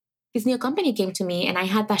this new company came to me and I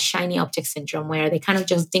had that shiny object syndrome where they kind of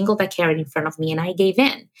just dingled a carrot in front of me and I gave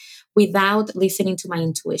in without listening to my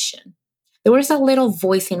intuition. There was a little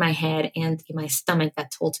voice in my head and in my stomach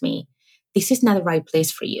that told me, this is not the right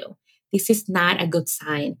place for you. This is not a good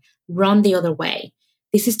sign. Run the other way.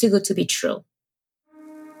 This is too good to be true.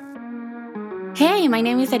 Hey, my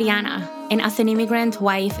name is Ariana, and as an immigrant,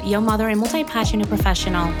 wife, young mother, and multi-passionate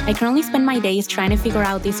professional, I currently spend my days trying to figure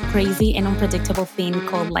out this crazy and unpredictable thing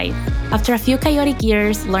called life. After a few chaotic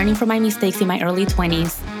years learning from my mistakes in my early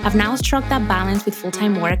 20s, I've now struck that balance with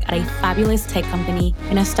full-time work at a fabulous tech company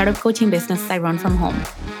and a startup coaching business I run from home.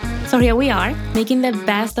 So here we are, making the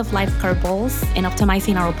best of life curveballs and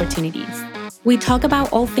optimizing our opportunities. We talk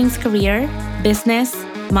about all things career, business,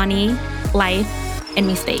 money, life, and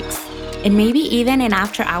mistakes. And maybe even an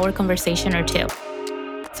after-hour conversation or two.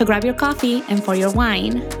 So grab your coffee and pour your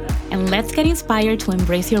wine, and let's get inspired to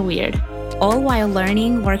embrace your weird, all while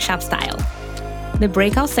learning workshop style. The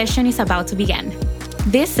breakout session is about to begin.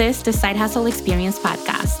 This is the Side Hustle Experience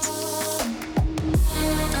podcast.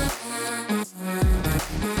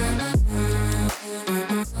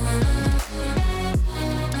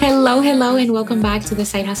 Hello, and welcome back to the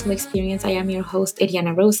Side Hustle Experience. I am your host,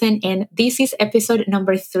 Ariana Rosen, and this is episode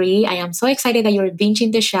number 3. I am so excited that you're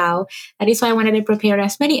binging the show. That is why I wanted to prepare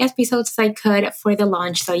as many episodes as I could for the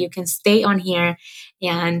launch so you can stay on here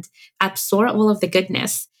and absorb all of the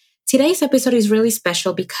goodness. Today's episode is really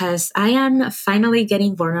special because I am finally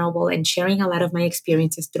getting vulnerable and sharing a lot of my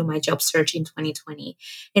experiences through my job search in 2020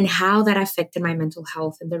 and how that affected my mental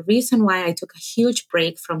health and the reason why I took a huge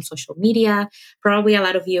break from social media. Probably a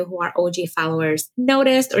lot of you who are OG followers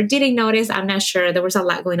noticed or didn't notice. I'm not sure. There was a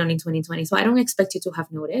lot going on in 2020, so I don't expect you to have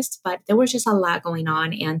noticed, but there was just a lot going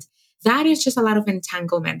on. And that is just a lot of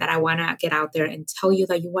entanglement that I want to get out there and tell you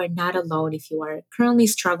that you are not alone if you are currently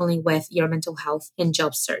struggling with your mental health and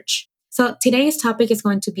job search. So today's topic is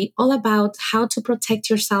going to be all about how to protect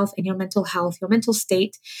yourself and your mental health, your mental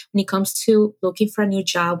state when it comes to looking for a new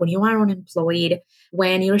job, when you are unemployed,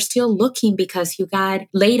 when you're still looking because you got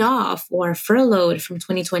laid off or furloughed from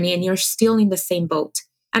 2020 and you're still in the same boat.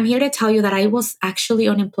 I'm here to tell you that I was actually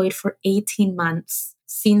unemployed for 18 months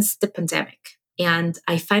since the pandemic. And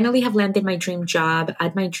I finally have landed my dream job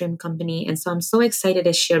at my dream company. And so I'm so excited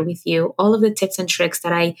to share with you all of the tips and tricks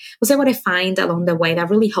that I was able to find along the way that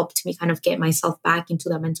really helped me kind of get myself back into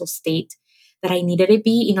the mental state that I needed to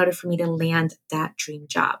be in order for me to land that dream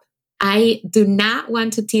job. I do not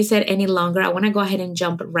want to tease it any longer. I want to go ahead and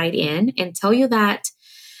jump right in and tell you that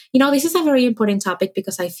this is a very important topic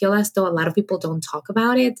because I feel as though a lot of people don't talk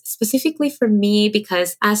about it, specifically for me,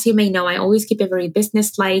 because as you may know, I always keep it very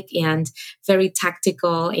business-like and very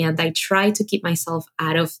tactical, and I try to keep myself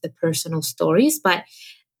out of the personal stories. But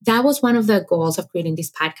that was one of the goals of creating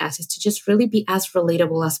this podcast, is to just really be as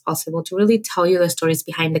relatable as possible, to really tell you the stories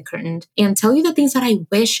behind the curtain and tell you the things that I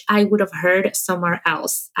wish I would have heard somewhere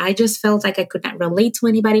else. I just felt like I could not relate to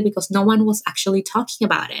anybody because no one was actually talking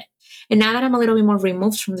about it. And now that I'm a little bit more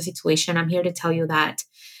removed from the situation, I'm here to tell you that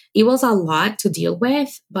it was a lot to deal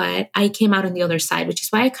with, but I came out on the other side, which is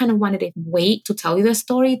why I kind of wanted to wait to tell you the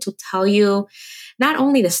story, to tell you not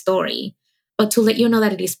only the story, but to let you know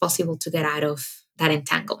that it is possible to get out of that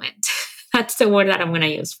entanglement. That's the word that I'm going to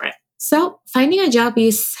use for it. So finding a job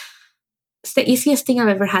is the easiest thing I've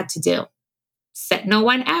ever had to do. Said no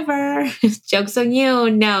one ever. Joke's on you.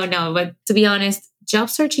 No. But to be honest, job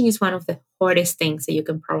searching is one of the hardest things that you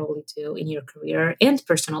can probably do in your career and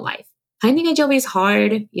personal life. Finding a job is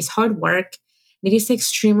hard work. It is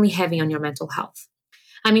extremely heavy on your mental health.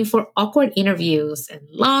 I mean, for awkward interviews and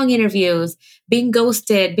long interviews, being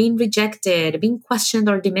ghosted, being rejected, being questioned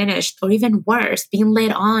or diminished, or even worse, being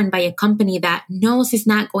led on by a company that knows is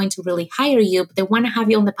not going to really hire you, but they want to have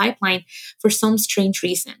you on the pipeline for some strange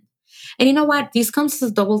reason. And you know what? This comes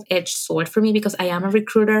as a double-edged sword for me because I am a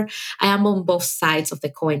recruiter. I am on both sides of the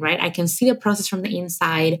coin, right? I can see the process from the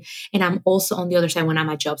inside, and I'm also on the other side when I'm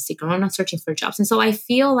a job seeker, when I'm not searching for jobs. And so I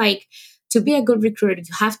feel like to be a good recruiter,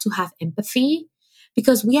 you have to have empathy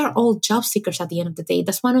because we are all job seekers at the end of the day.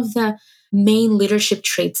 That's one of the main leadership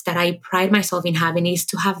traits that I pride myself in having, is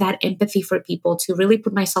to have that empathy for people, to really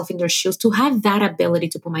put myself in their shoes, to have that ability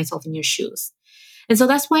to put myself in your shoes. And so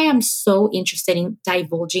that's why I'm so interested in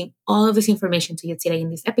divulging all of this information to you today in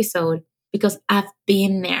this episode, because I've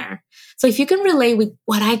been there. So if you can relate with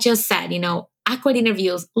what I just said, awkward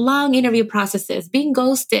interviews, long interview processes, being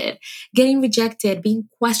ghosted, getting rejected, being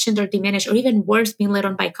questioned or diminished, or even worse, being led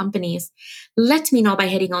on by companies, let me know by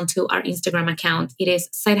heading on to our Instagram account. It is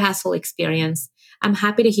Side Hustle Experience. I'm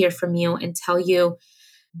happy to hear from you and tell you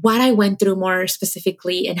what I went through more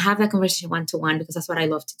specifically and have that conversation one-to-one, because that's what I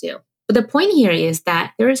love to do. But the point here is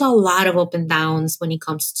that there is a lot of up and downs when it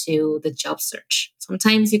comes to the job search.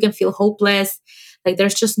 Sometimes you can feel hopeless, like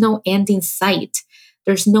there's just no end in sight.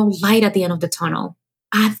 There's no light at the end of the tunnel.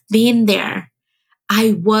 I've been there.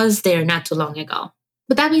 I was there not too long ago.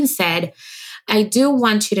 But that being said, I do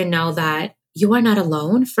want you to know that you are not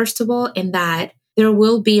alone, first of all, and that there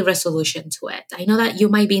will be resolution to it. I know that you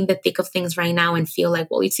might be in the thick of things right now and feel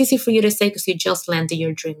like, well, it's easy for you to say because you just landed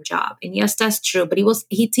your dream job. And yes, that's true. But it was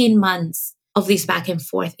 18 months of this back and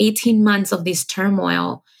forth, 18 months of this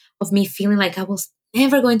turmoil of me feeling like I was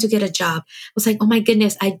never going to get a job. I was like, oh my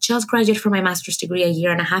goodness, I just graduated from my master's degree a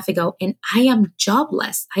year and a half ago, and I am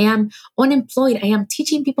jobless. I am unemployed. I am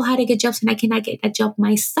teaching people how to get jobs, and I cannot get a job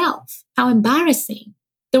myself. How embarrassing.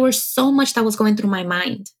 There was so much that was going through my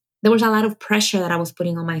mind. There was a lot of pressure that I was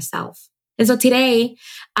putting on myself. And so today,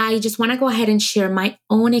 I just want to go ahead and share my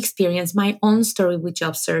own experience, my own story with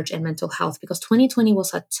job search and mental health, because 2020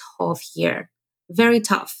 was a tough year, very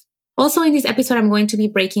tough. Also, in this episode, I'm going to be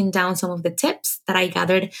breaking down some of the tips that I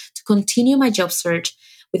gathered to continue my job search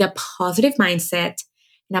with a positive mindset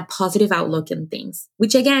and a positive outlook in things,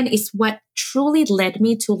 which again is what truly led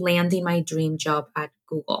me to landing my dream job at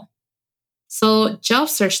Google. So, job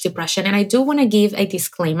search depression, and I do want to give a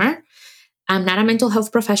disclaimer. I'm not a mental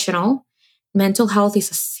health professional. Mental health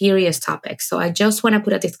is a serious topic. So I just want to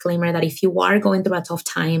put a disclaimer that if you are going through a tough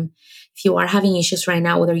time, if you are having issues right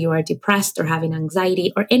now, whether you are depressed or having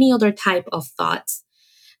anxiety or any other type of thoughts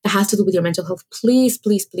that has to do with your mental health, please,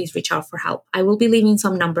 please, please reach out for help. I will be leaving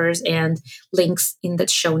some numbers and links in the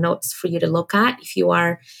show notes for you to look at if you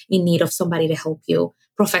are in need of somebody to help you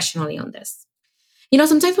professionally on this. You know,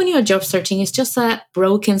 sometimes when you're job searching, it's just a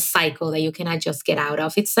broken cycle that you cannot just get out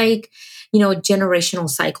of. It's like, generational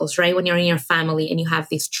cycles, right? When you're in your family and you have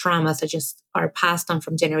these traumas that just are passed on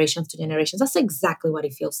from generations to generations. That's exactly what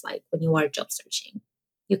it feels like when you are job searching.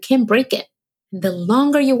 You can't break it. The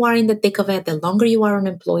longer you are in the thick of it, the longer you are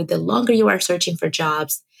unemployed, the longer you are searching for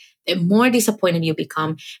jobs, the more disappointed you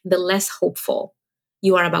become, the less hopeful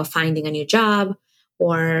you are about finding a new job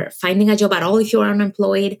or finding a job at all if you are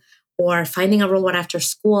unemployed, or finding a role right after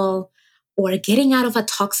school, or getting out of a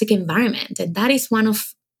toxic environment. And that is one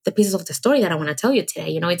of the pieces of the story that I want to tell you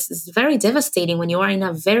today. It's very devastating when you are in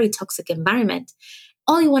a very toxic environment.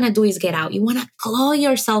 All you want to do is get out. You want to claw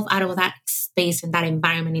yourself out of that space and that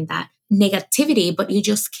environment, in that negativity, but you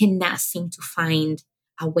just cannot seem to find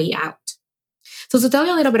a way out. So to tell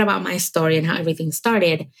you a little bit about my story and how everything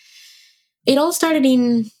started, it all started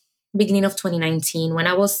in beginning of 2019 when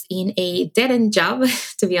I was in a dead-end job,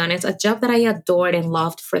 to be honest, a job that I adored and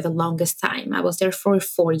loved for the longest time. I was there for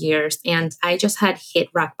 4 years, and I just had hit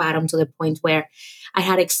rock bottom to the point where I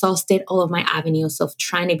had exhausted all of my avenues of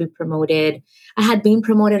trying to be promoted. I had been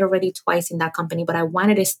promoted already twice in that company, but I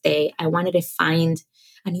wanted to stay. I wanted to find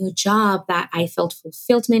a new job that I felt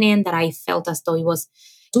fulfillment in, that I felt as though it was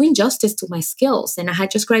doing justice to my skills. And I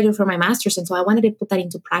had just graduated from my master's, and so I wanted to put that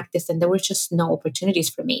into practice, and there were just no opportunities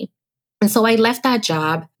for me. And so I left that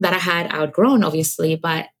job that I had outgrown, obviously,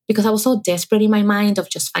 but because I was so desperate in my mind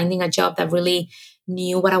of just finding a job that really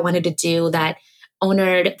knew what I wanted to do, that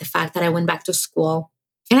honored the fact that I went back to school.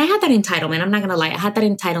 And I had that entitlement. I'm not going to lie. I had that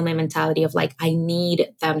entitlement mentality of like, I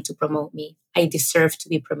need them to promote me. I deserve to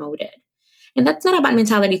be promoted. And that's not a bad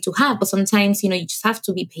mentality to have, but sometimes, you just have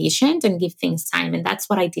to be patient and give things time. And that's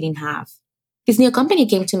what I didn't have. This new company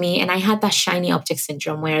came to me and I had that shiny object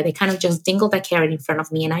syndrome where they kind of just dingled a carrot in front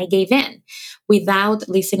of me and I gave in without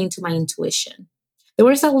listening to my intuition. There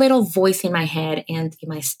was a little voice in my head and in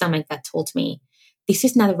my stomach that told me, this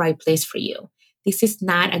is not the right place for you. This is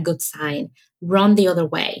not a good sign. Run the other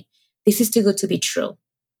way. This is too good to be true.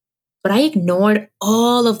 But I ignored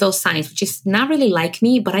all of those signs, which is not really like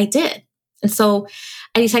me, but I did. And so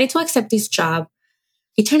I decided to accept this job.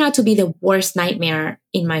 It turned out to be the worst nightmare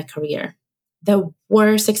in my career. The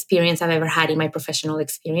worst experience I've ever had in my professional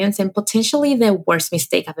experience, and potentially the worst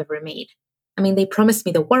mistake I've ever made. I mean, they promised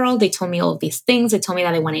me the world. They told me all of these things. They told me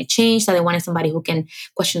that they wanted change, that they wanted somebody who can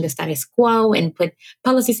question the status quo and put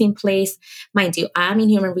policies in place. Mind you, I'm in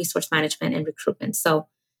human resource management and recruitment. So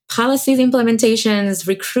policies, implementations,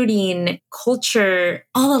 recruiting, culture,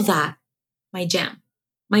 all of that, my jam,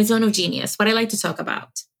 my zone of genius, what I like to talk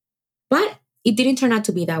about. But it didn't turn out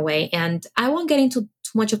to be that way. And I won't get into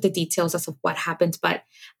too much of the details as of what happened, but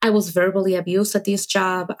I was verbally abused at this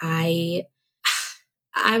job. I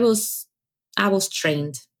was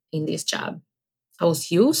trained in this job. I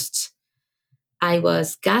was used. I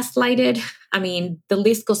was gaslighted. I mean, the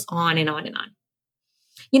list goes on and on and on.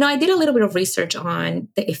 I did a little bit of research on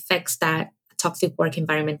the effects that a toxic work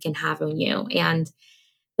environment can have on you. And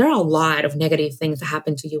there are a lot of negative things that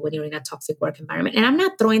happen to you when you're in a toxic work environment. And I'm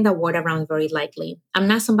not throwing that word around very lightly. I'm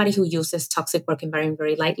not somebody who uses toxic work environment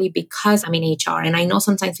very lightly because I'm in HR. And I know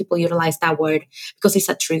sometimes people utilize that word because it's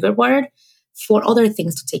a trigger word for other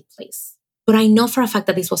things to take place. But I know for a fact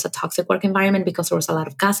that this was a toxic work environment because there was a lot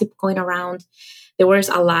of gossip going around. There was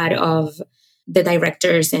a lot of the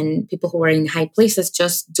directors and people who were in high places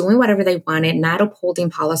just doing whatever they wanted, not upholding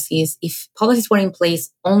policies. If policies were in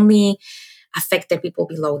place, only affected people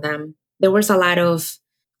below them. There was a lot of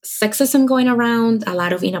sexism going around, a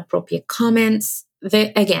lot of inappropriate comments.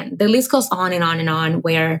 Again, the list goes on and on and on,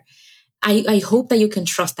 where I hope that you can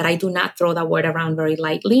trust that I do not throw that word around very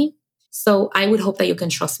lightly. So I would hope that you can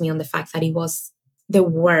trust me on the fact that it was the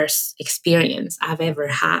worst experience I've ever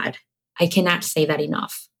had. I cannot say that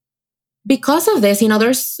enough. Because of this,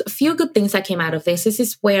 there's a few good things that came out of this. This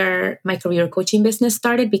is where my career coaching business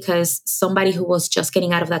started, because somebody who was just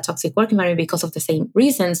getting out of that toxic work environment because of the same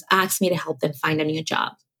reasons asked me to help them find a new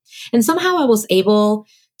job. And somehow I was able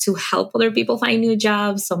to help other people find new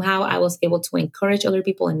jobs. Somehow I was able to encourage other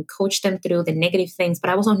people and coach them through the negative things,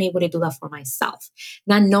 but I was unable to do that for myself.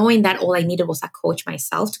 Not knowing that all I needed was a coach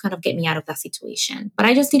myself to kind of get me out of that situation. But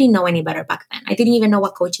I just didn't know any better back then. I didn't even know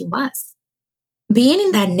what coaching was. Being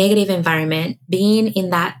in that negative environment, being in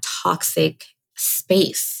that toxic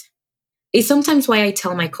space is sometimes why I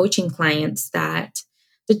tell my coaching clients that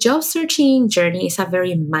the job searching journey is a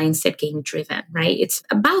very mindset game driven, right? It's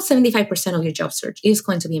about 75% of your job search is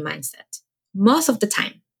going to be mindset most of the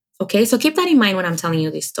time. Okay. So keep that in mind when I'm telling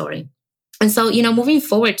you this story. And so, moving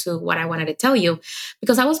forward to what I wanted to tell you,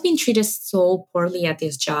 because I was being treated so poorly at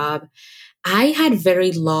this job, I had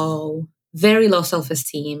very low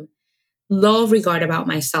self-esteem, low regard about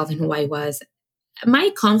myself and who I was.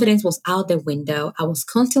 My confidence was out the window. I was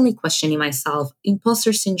constantly questioning myself.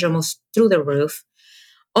 Imposter syndrome was through the roof.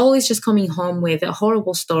 Always just coming home with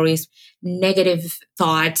horrible stories, negative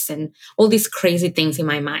thoughts, and all these crazy things in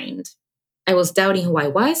my mind. I was doubting who I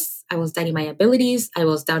was. I was doubting my abilities. I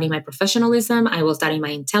was doubting my professionalism. I was doubting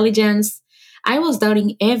my intelligence. I was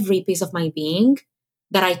doubting every piece of my being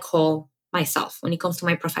that I call myself when it comes to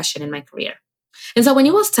my profession and my career. And so when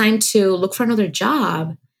it was time to look for another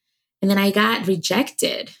job, and then I got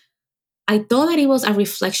rejected, I thought that it was a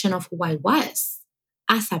reflection of who I was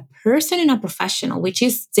as a person and a professional, which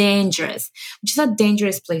is dangerous, which is a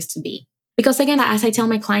dangerous place to be. Because again, as I tell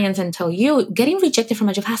my clients and tell you, getting rejected from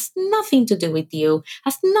a job has nothing to do with you,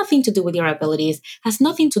 has nothing to do with your abilities, has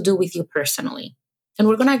nothing to do with you personally. And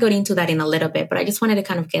we're going to go into that in a little bit, but I just wanted to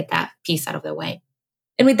kind of get that piece out of the way.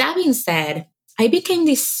 And with that being said, I became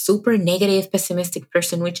this super negative, pessimistic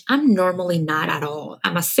person, which I'm normally not at all.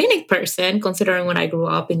 I'm a cynic person, considering when I grew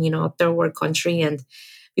up in, a third world country and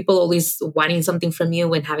people always wanting something from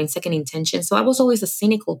you and having second intentions. So I was always a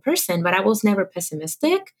cynical person, but I was never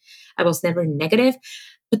pessimistic. I was never negative.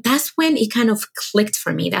 But that's when it kind of clicked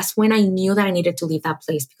for me. That's when I knew that I needed to leave that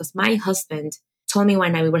place, because my husband told me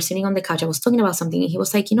one night, we were sitting on the couch, I was talking about something, and he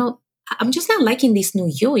was like, I'm just not liking this new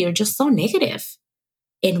you. You're just so negative.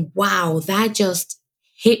 And wow, that just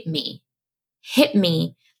hit me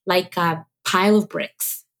like a pile of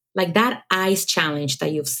bricks, like that ice challenge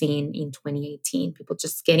that you've seen in 2018, people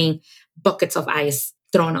just getting buckets of ice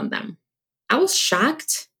thrown on them. I was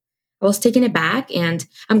shocked. I was taken aback. And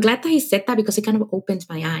I'm glad that he said that, because it kind of opened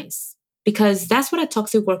my eyes, because that's what a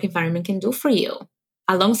toxic work environment can do for you,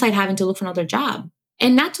 alongside having to look for another job.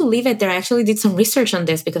 And not to leave it there, I actually did some research on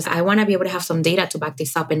this because I want to be able to have some data to back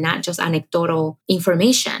this up and not just anecdotal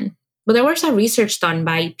information. But there was a research done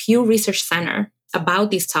by Pew Research Center about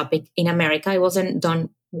this topic in America. It wasn't done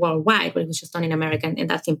worldwide, but it was just done in America, and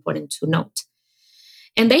that's important to note.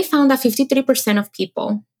 And they found that 53% of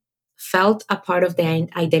people felt a part of their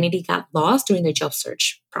identity got lost during the job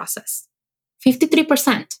search process.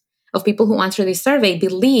 53% of people who answered this survey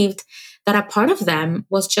believed that a part of them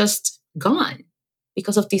was just gone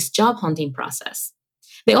because of this job hunting process.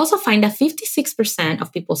 They also find that 56%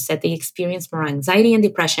 of people said they experienced more anxiety and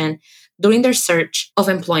depression during their search of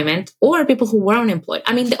employment, or people who were unemployed.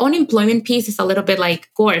 I mean, the unemployment piece is a little bit like,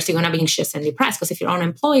 of course, you're going to be anxious and depressed, because if you're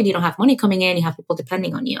unemployed, you don't have money coming in, you have people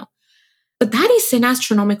depending on you. But that is an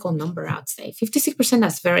astronomical number, I'd say. 56%,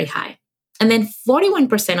 that's very high. And then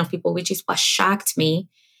 41% of people, which is what shocked me,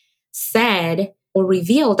 said or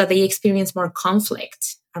revealed that they experienced more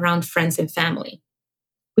conflict around friends and family,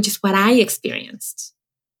 which is what I experienced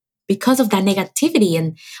because of that negativity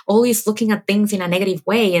and always looking at things in a negative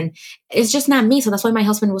way. And it's just not me. So that's why my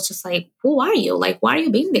husband was just like, who are you? Like, why are you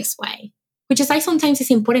being this way? Which is why sometimes it's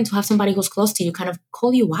important to have somebody who's close to you kind of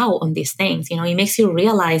call you out on these things. It makes you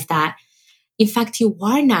realize that, in fact, you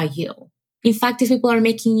are not you. In fact, these people are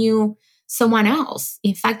making you someone else.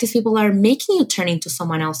 In fact, these people are making you turn into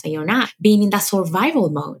someone else that you're not, being in that survival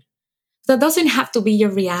mode. That doesn't have to be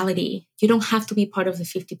your reality. You don't have to be part of the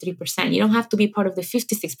 53%. You don't have to be part of the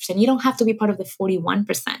 56%. You don't have to be part of the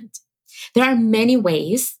 41%. There are many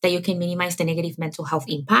ways that you can minimize the negative mental health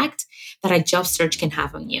impact that a job search can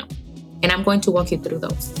have on you. And I'm going to walk you through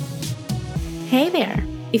those. Hey there.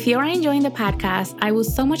 If you are enjoying the podcast, I would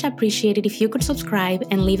so much appreciate it if you could subscribe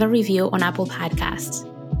and leave a review on Apple Podcasts.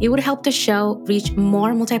 It would help the show reach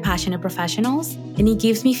more multi-passionate professionals, and it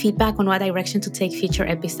gives me feedback on what direction to take future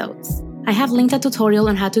episodes. I have linked a tutorial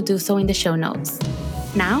on how to do so in the show notes.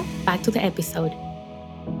 Now, back to the episode.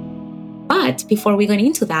 But before we get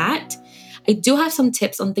into that, I do have some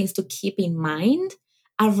tips on things to keep in mind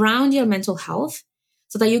around your mental health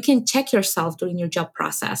so that you can check yourself during your job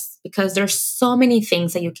process, because there's so many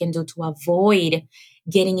things that you can do to avoid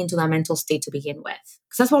getting into that mental state to begin with.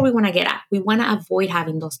 Because that's what we want to get at. We want to avoid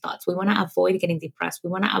having those thoughts. We want to avoid getting depressed. We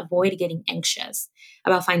want to avoid getting anxious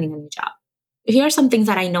about finding a new job. Here are some things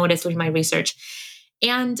that I noticed with my research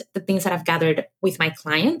and the things that I've gathered with my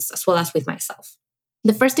clients as well as with myself.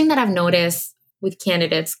 The first thing that I've noticed with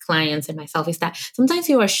candidates, clients, and myself is that sometimes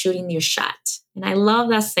you are shooting your shot. And I love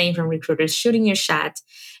that saying from recruiters, shooting your shot.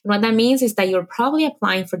 And what that means is that you're probably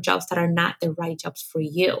applying for jobs that are not the right jobs for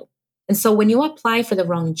you. And so when you apply for the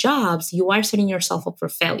wrong jobs, you are setting yourself up for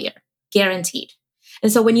failure, guaranteed.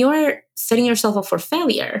 And so when you are setting yourself up for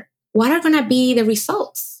failure, what are going to be the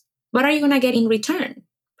results? What are you going to get in return?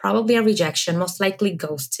 Probably a rejection, most likely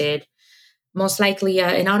ghosted, most likely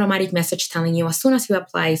an automatic message telling you as soon as you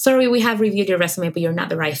apply, sorry, we have reviewed your resume, but you're not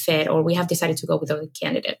the right fit, or we have decided to go with other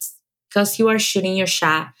candidates. Because you are shooting your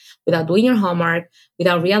shot without doing your homework,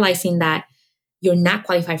 without realizing that you're not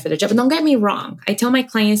qualified for the job. And don't get me wrong. I tell my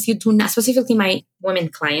clients, you do not, specifically my women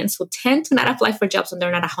clients who tend to not apply for jobs when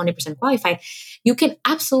they're not 100% qualified. You can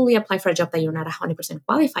absolutely apply for a job that you're not 100%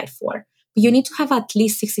 qualified for. But you need to have at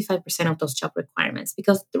least 65% of those job requirements,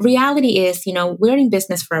 because the reality is, we're in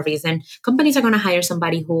business for a reason. Companies are going to hire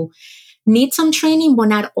somebody who needs some training, but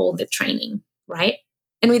not all the training, right?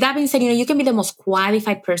 And with that being said, you can be the most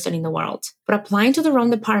qualified person in the world, but applying to the wrong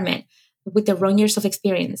department with the wrong years of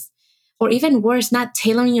experience, or even worse, not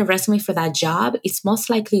tailoring your resume for that job, is most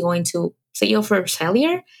likely going to set you up for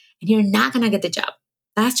failure, and you're not going to get the job.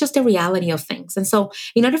 That's just the reality of things. And so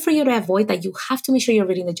in order for you to avoid that, you have to make sure you're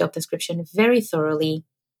reading the job description very thoroughly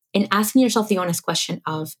and asking yourself the honest question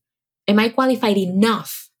of, am I qualified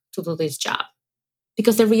enough to do this job?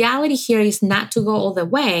 Because the reality here is not to go all the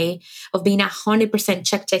way of being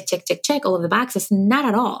 100% check all of the boxes. Not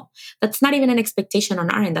at all. That's not even an expectation on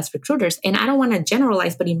our end as recruiters. And I don't want to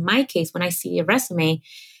generalize, but in my case, when I see a resume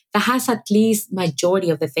that has at least majority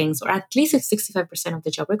of the things, or at least 65% of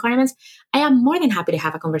the job requirements, I am more than happy to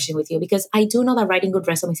have a conversation with you, because I do know that writing good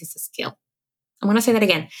resumes is a skill. I'm going to say that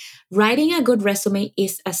again. Writing a good resume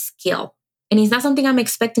is a skill. And it's not something I'm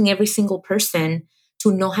expecting every single person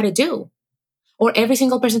to know how to do, or every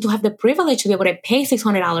single person to have the privilege to be able to pay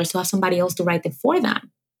 $600 to have somebody else to write it for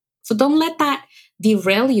them. So don't let that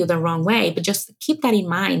derail you the wrong way, but just keep that in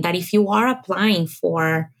mind, that if you are applying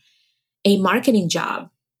for a marketing job,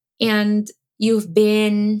 and you've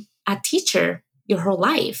been a teacher your whole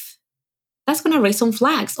life, that's going to raise some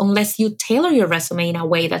flags unless you tailor your resume in a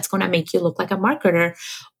way that's going to make you look like a marketer,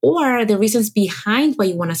 or the reasons behind why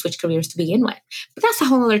you want to switch careers to begin with. But that's a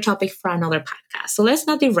whole other topic for another podcast. So let's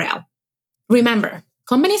not derail. Remember,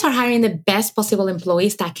 companies are hiring the best possible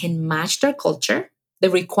employees that can match their culture,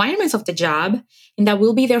 the requirements of the job, and that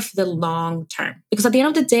will be there for the long term. Because at the end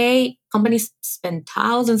of the day, companies spend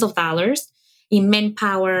thousands of dollars in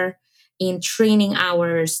manpower, in training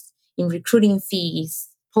hours, in recruiting fees,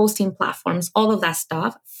 posting platforms, all of that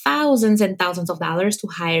stuff, thousands and thousands of dollars to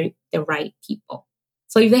hire the right people.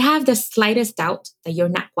 So if they have the slightest doubt that you're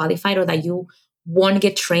not qualified, or that you won't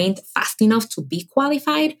get trained fast enough to be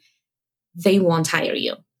qualified, they won't hire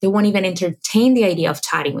you. They won't even entertain the idea of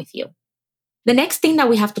chatting with you. The next thing that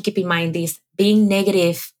we have to keep in mind is being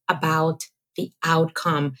negative about the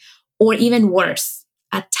outcome, or even worse,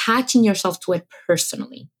 attaching yourself to it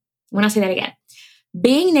personally. I want to say that again.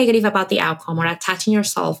 Being negative about the outcome, or attaching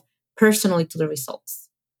yourself personally to the results.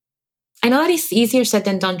 I know that it's easier said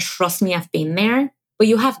than done. Trust me, I've been there. But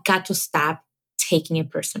you have got to stop taking it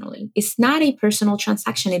personally. It's not a personal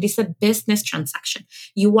transaction. It is a business transaction.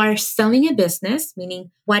 You are selling a business,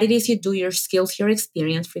 meaning what it is you do, your skills, your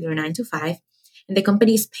experience for your 9 to 5, and the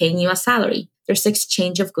company is paying you a salary. There's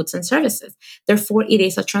exchange of goods and services. Therefore, it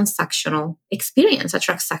is a transactional experience, a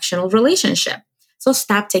transactional relationship. So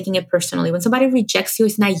stop taking it personally. When somebody rejects you,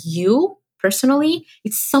 it's not you personally,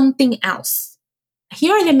 it's something else.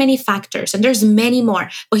 Here are the many factors, and there's many more,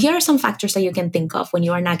 but here are some factors that you can think of when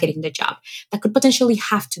you are not getting the job that could potentially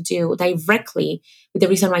have to do directly with the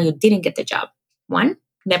reason why you didn't get the job. One,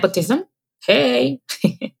 nepotism. Hey.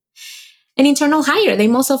 An internal hire. They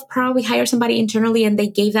most of probably hire somebody internally and they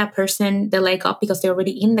gave that person the leg up because they're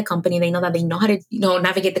already in the company. They know that they know how to,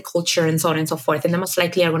 navigate the culture and so on and so forth. And they most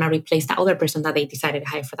likely are going to replace that other person that they decided to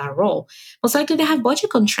hire for that role. Most likely they have budget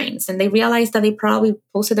constraints and they realized that they probably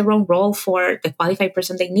posted the wrong role for the qualified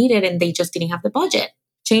person they needed and they just didn't have the budget.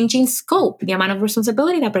 Changing scope, the amount of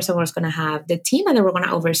responsibility that person was going to have, the team that they were going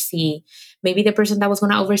to oversee. Maybe the person that was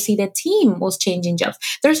going to oversee the team was changing jobs.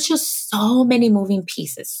 There's just so many moving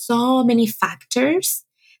pieces, so many factors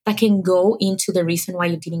that can go into the reason why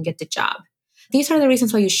you didn't get the job. These are the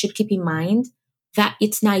reasons why you should keep in mind that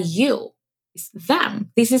it's not you, it's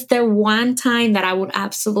them. This is the one time that I would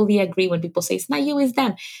absolutely agree when people say it's not you, it's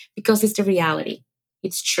them, because it's the reality.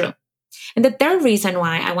 It's true. And the third reason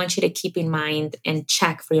why I want you to keep in mind and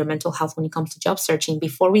check for your mental health when it comes to job searching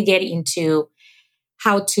before we get into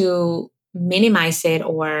how to minimize it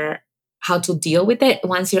or how to deal with it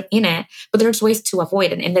once you're in it, but there's ways to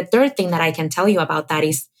avoid it. And the third thing that I can tell you about that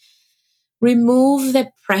is remove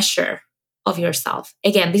the pressure of yourself.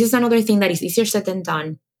 Again, this is another thing that is easier said than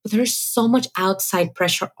done, but there's so much outside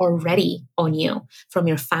pressure already on you from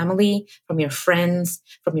your family, from your friends,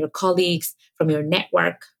 from your colleagues, from your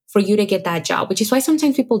network for you to get that job, which is why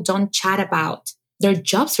sometimes people don't chat about their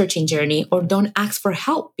job searching journey or don't ask for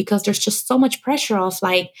help because there's just so much pressure of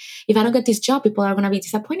like, if I don't get this job, people are going to be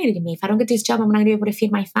disappointed in me. If I don't get this job, I'm not going to be able to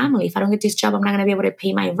feed my family. If I don't get this job, I'm not going to be able to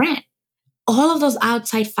pay my rent. All of those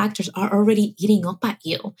outside factors are already eating up at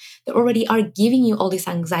you. They already are giving you all this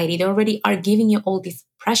anxiety. They already are giving you all this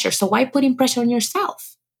pressure. So why putting pressure on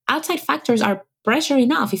yourself? Outside factors are pressure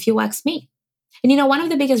enough, if you ask me. And one of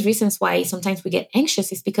the biggest reasons why sometimes we get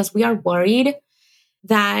anxious is because we are worried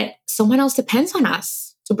that someone else depends on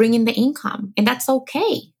us to bring in the income. And that's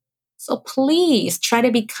okay. So please try to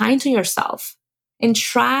be kind to yourself and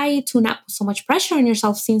try to not put so much pressure on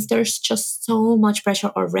yourself since there's just so much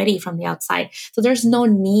pressure already from the outside. So there's no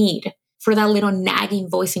need for that little nagging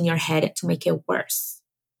voice in your head to make it worse.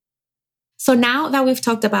 So now that we've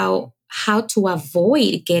talked about how to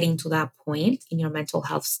avoid getting to that point in your mental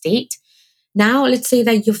health state, now let's say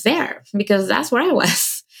that you're there, because that's where I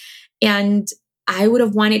was. And I would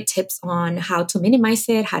have wanted tips on how to minimize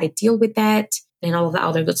it, how to deal with that, and all of the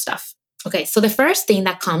other good stuff. Okay, so the first thing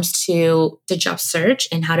that comes to the job search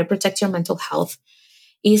and how to protect your mental health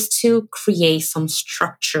is to create some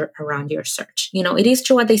structure around your search. It is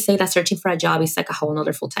true what they say that searching for a job is like a whole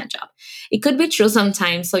nother full-time job. It could be true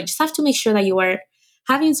sometimes. So you just have to make sure that you are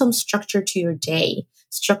having some structure to your day,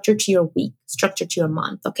 structure to your week, structure to your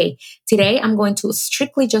month. Okay, today I'm going to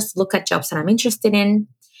strictly just look at jobs that I'm interested in.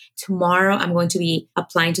 Tomorrow, I'm going to be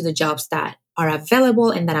applying to the jobs that are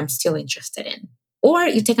available and that I'm still interested in. Or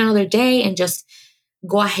you take another day and just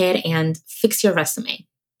go ahead and fix your resume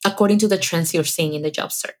according to the trends you're seeing in the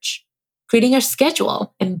job search. Creating a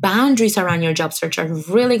schedule and boundaries around your job search are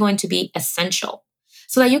really going to be essential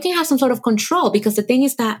so that you can have some sort of control. Because the thing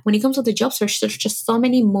is that when it comes to the job search, there's just so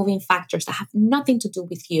many moving factors that have nothing to do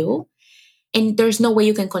with you. And there's no way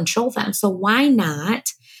you can control them. So why not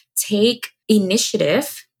take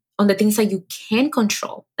initiative on the things that you can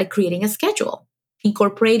control, like creating a schedule,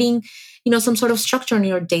 incorporating, some sort of structure in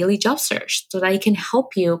your daily job search so that it can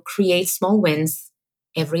help you create small wins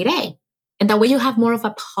every day. And that way you have more of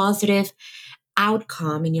a positive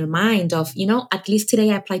outcome in your mind of, at least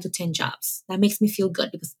today I applied to 10 jobs. That makes me feel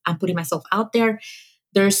good because I'm putting myself out there.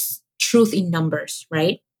 There's truth in numbers,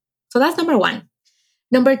 right? So that's number one.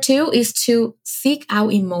 Number two is to seek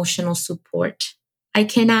out emotional support. I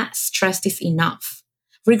cannot stress this enough.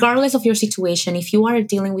 Regardless of your situation, if you are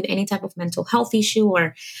dealing with any type of mental health issue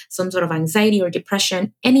or some sort of anxiety or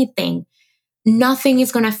depression, anything, nothing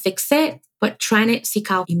is going to fix it, but trying to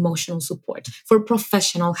seek out emotional support for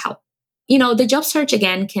professional help. The job search,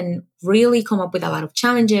 again, can really come up with a lot of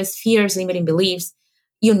challenges, fears, limiting beliefs,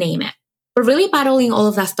 you name it. But really battling all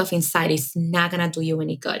of that stuff inside is not going to do you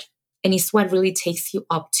any good. And it's what really takes you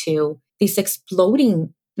up to this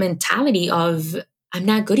exploding mentality of, I'm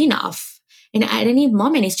not good enough. And at any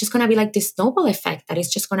moment, it's just going to be like this snowball effect that is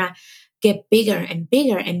just going to get bigger and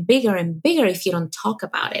bigger and bigger and bigger if you don't talk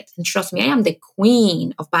about it. And trust me, I am the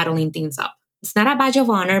queen of battling things up. It's not a badge of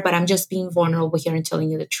honor, but I'm just being vulnerable here and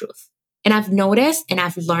telling you the truth. And I've noticed and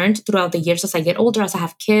I've learned throughout the years as I get older, as I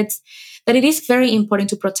have kids, that it is very important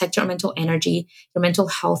to protect your mental energy, your mental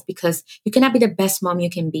health, because you cannot be the best mom you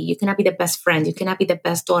can be. You cannot be the best friend. You cannot be the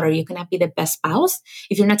best daughter. You cannot be the best spouse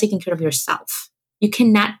if you're not taking care of yourself. You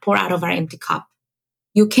cannot pour out of our empty cup.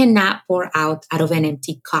 You cannot pour out of an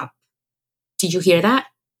empty cup. Did you hear that?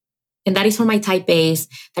 And that is for my type A's.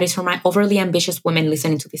 That is for my overly ambitious women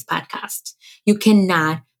listening to this podcast. You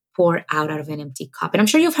cannot pour out of an empty cup. And I'm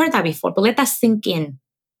sure you've heard that before, but let that sink in.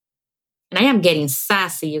 And I am getting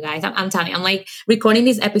sassy, you guys. I'm telling you, I'm like recording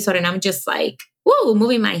this episode and I'm just like, woo,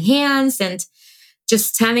 moving my hands and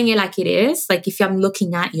just telling it like it is. Like if I'm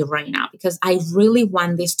looking at you right now, because I really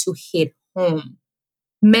want this to hit home.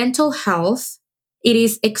 Mental health, it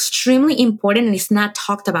is extremely important and it's not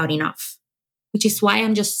talked about enough, which is why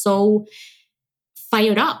I'm just so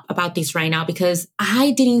fired up about this right now, because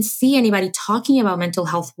I didn't see anybody talking about mental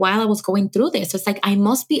health while I was going through this. So it's like, I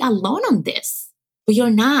must be alone on this, but you're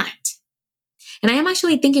not. And I am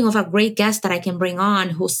actually thinking of a great guest that I can bring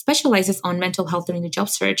on who specializes on mental health during the job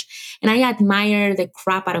search. And I admire the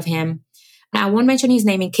crap out of him. I won't mention his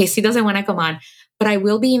name in case he doesn't want to come on, but I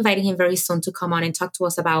will be inviting him very soon to come on and talk to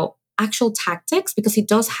us about actual tactics, because he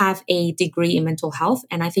does have a degree in mental health.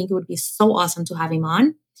 And I think it would be so awesome to have him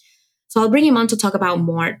on. So I'll bring him on to talk about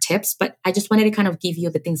more tips, but I just wanted to kind of give you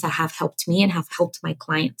the things that have helped me and have helped my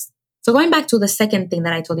clients. So going back to the second thing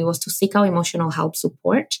that I told you was to seek out emotional help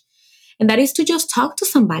support. And that is to just talk to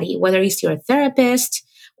somebody, whether it's your therapist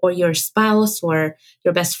or your spouse or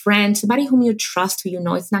your best friend, somebody whom you trust, who you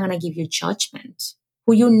know is not going to give you judgment,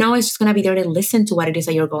 who you know is just going to be there to listen to what it is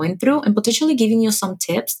that you're going through and potentially giving you some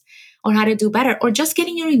tips on how to do better, or just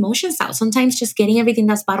getting your emotions out. Sometimes just getting everything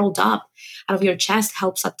that's bottled up out of your chest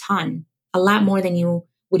helps a ton, a lot more than you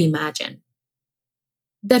would imagine.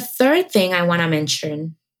 The third thing I want to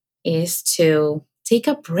mention is to take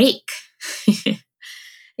a break.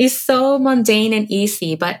 It's so mundane and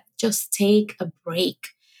easy, but just take a break.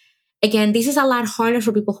 Again, this is a lot harder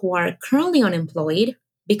for people who are currently unemployed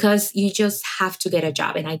because you just have to get a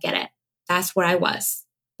job, and I get it. That's where I was.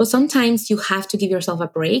 But sometimes you have to give yourself a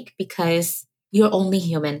break because you're only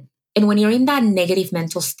human. And when you're in that negative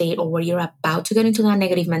mental state, or where you're about to get into that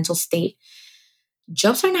negative mental state,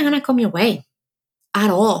 jobs are not going to come your way at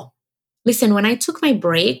all. Listen, when I took my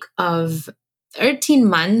break of 13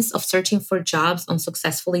 months of searching for jobs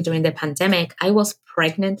unsuccessfully during the pandemic, I was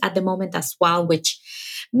pregnant at the moment as well, which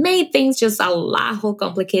made things just a lot more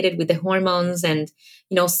complicated with the hormones and,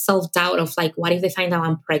 self-doubt of like, what if they find out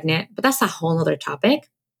I'm pregnant? But that's a whole other topic.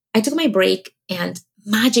 I took my break and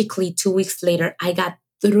magically 2 weeks later, I got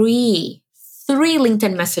three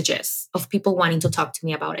LinkedIn messages of people wanting to talk to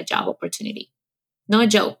me about a job opportunity. No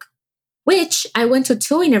joke. Which I went to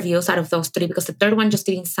 2 interviews out of those 3 because the third one just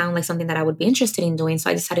didn't sound like something that I would be interested in doing. So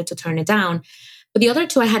I decided to turn it down. But the other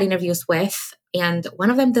 2 I had interviews with, and one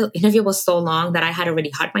of them, the interview was so long that I had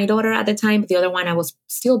already had my daughter at the time. But the other one, I was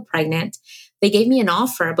still pregnant. They gave me an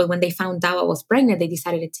offer, but when they found out I was pregnant, they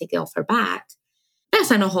decided to take the offer back.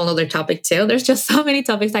 That's a whole other topic too. There's just so many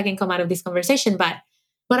topics that can come out of this conversation. But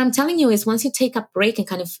what I'm telling you is, once you take a break and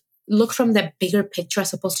kind of look from the bigger picture,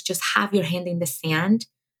 as opposed to just have your hand in the sand,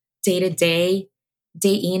 day to day,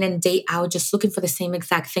 day in and day out, just looking for the same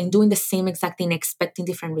exact thing, doing the same exact thing, expecting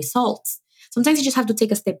different results. Sometimes you just have to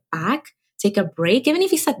take a step back, take a break, even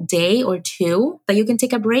if it's a day or 2 that you can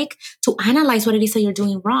take a break to analyze what it is that you're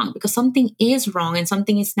doing wrong, because something is wrong and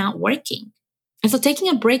something is not working. And so taking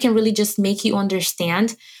a break can really just make you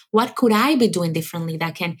understand, what could I be doing differently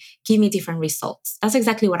that can give me different results? That's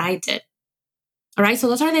exactly what I did. All right. So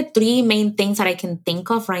those are the 3 main things that I can think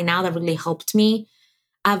of right now that really helped me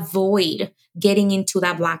avoid getting into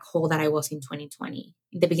that black hole that I was in 2020.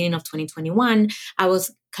 In the beginning of 2021, I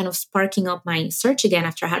was kind of sparking up my search again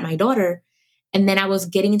after I had my daughter. And then I was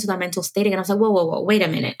getting into that mental state again. I was like, whoa, wait a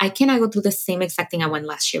minute. I cannot go through the same exact thing I went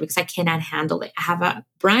last year because I cannot handle it. I have a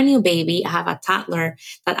brand new baby. I have a toddler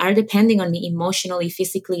that are depending on me emotionally,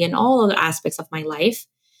 physically, and all other aspects of my life,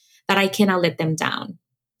 that I cannot let them down.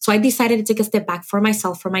 So I decided to take a step back for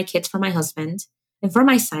myself, for my kids, for my husband, and for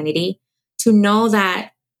my sanity, to know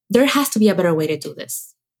that there has to be a better way to do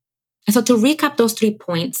this. And so to recap those 3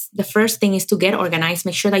 points, the first thing is to get organized.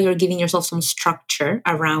 Make sure that you're giving yourself some structure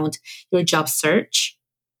around your job search.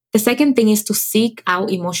 The second thing is to seek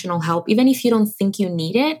out emotional help. Even if you don't think you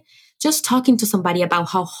need it, just talking to somebody about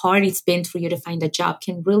how hard it's been for you to find a job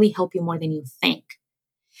can really help you more than you think.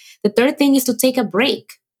 The third thing is to take a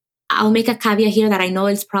break. I'll make a caveat here that I know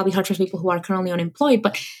it's probably hard for people who are currently unemployed,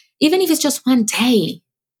 but even if it's just one day,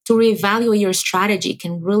 to reevaluate your strategy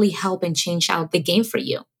can really help and change out the game for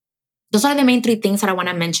you. Those are the main 3 things that I want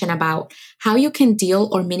to mention about how you can deal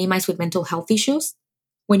or minimize with mental health issues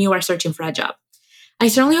when you are searching for a job. I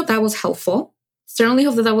certainly hope that was helpful. Certainly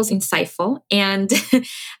hope that was insightful. And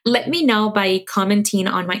let me know by commenting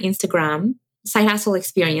on my Instagram, Side Hustle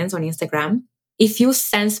Experience on Instagram, if you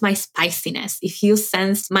sense my spiciness, if you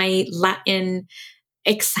sense my Latin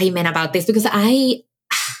excitement about this because I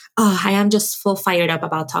am just full fired up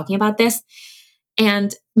about talking about this.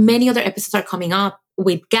 And many other episodes are coming up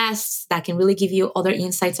with guests that can really give you other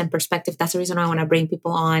insights and perspective. That's the reason I want to bring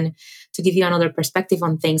people on to give you another perspective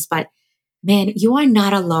on things. But man, you are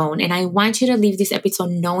not alone. And I want you to leave this episode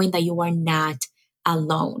knowing that you are not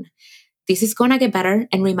alone. This is going to get better.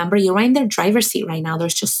 And remember, you're in their driver's seat right now.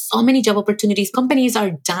 There's just so many job opportunities. Companies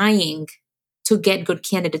are dying to get good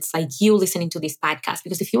candidates like you listening to this podcast.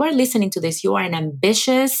 Because if you are listening to this, you are an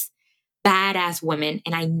ambitious, badass woman.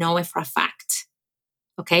 And I know it for a fact.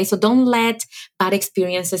 Okay, so don't let bad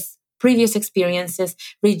experiences, previous experiences,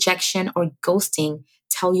 rejection, or ghosting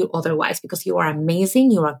tell you otherwise, because you are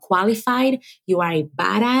amazing, you are qualified, you are a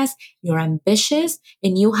badass, you're ambitious,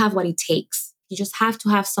 and you have what it takes. You just have to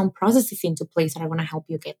have some processes into place that are going to help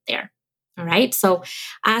you get there. All right. So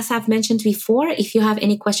as I've mentioned before, if you have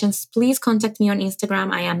any questions, please contact me on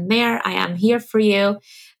Instagram. I am there. I am here for you.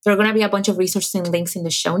 There are going to be a bunch of resources and links in the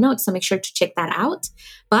show notes, so make sure to check that out.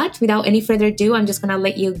 But without any further ado, I'm just going to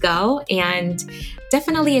let you go and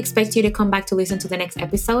definitely expect you to come back to listen to the next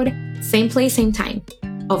episode. Same place, same time.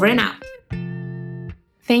 Over and out.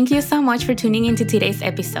 Thank you so much for tuning into today's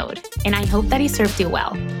episode, and I hope that it served you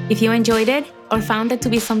well. If you enjoyed it or found it to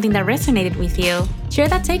be something that resonated with you, share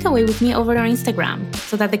that takeaway with me over on Instagram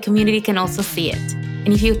so that the community can also see it.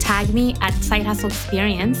 And if you tag me at Side Hustle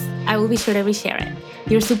Experience, I will be sure to reshare it.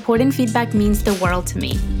 Your support and feedback means the world to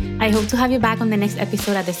me. I hope to have you back on the next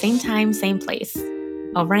episode at the same time, same place.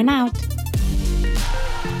 Over and out.